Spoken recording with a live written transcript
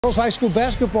Girls high school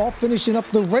basketball finishing up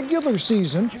the regular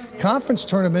season. Conference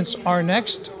tournaments are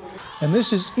next. And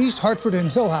this is East Hartford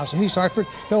and Hillhouse. In East Hartford,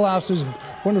 Hillhouse is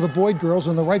one of the Boyd girls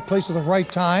in the right place at the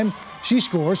right time. She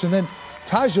scores, and then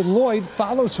Taja Lloyd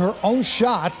follows her own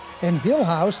shot, and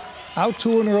Hillhouse out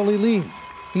to an early lead.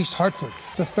 East Hartford,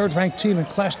 the third-ranked team in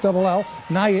Class LL,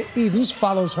 Nia Edens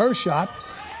follows her shot.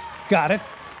 Got it.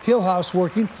 Hillhouse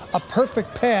working a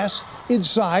perfect pass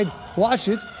inside. Watch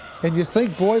it. And you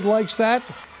think Boyd likes that?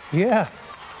 Yeah,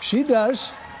 she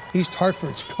does. East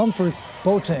Hartford's Comfort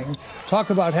Boateng. Talk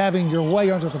about having your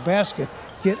way under the basket.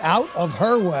 Get out of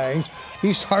her way.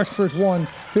 East Hartford won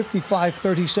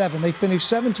 55-37. They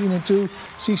finished 17-2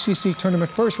 CCC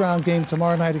tournament first round game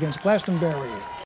tomorrow night against Glastonbury.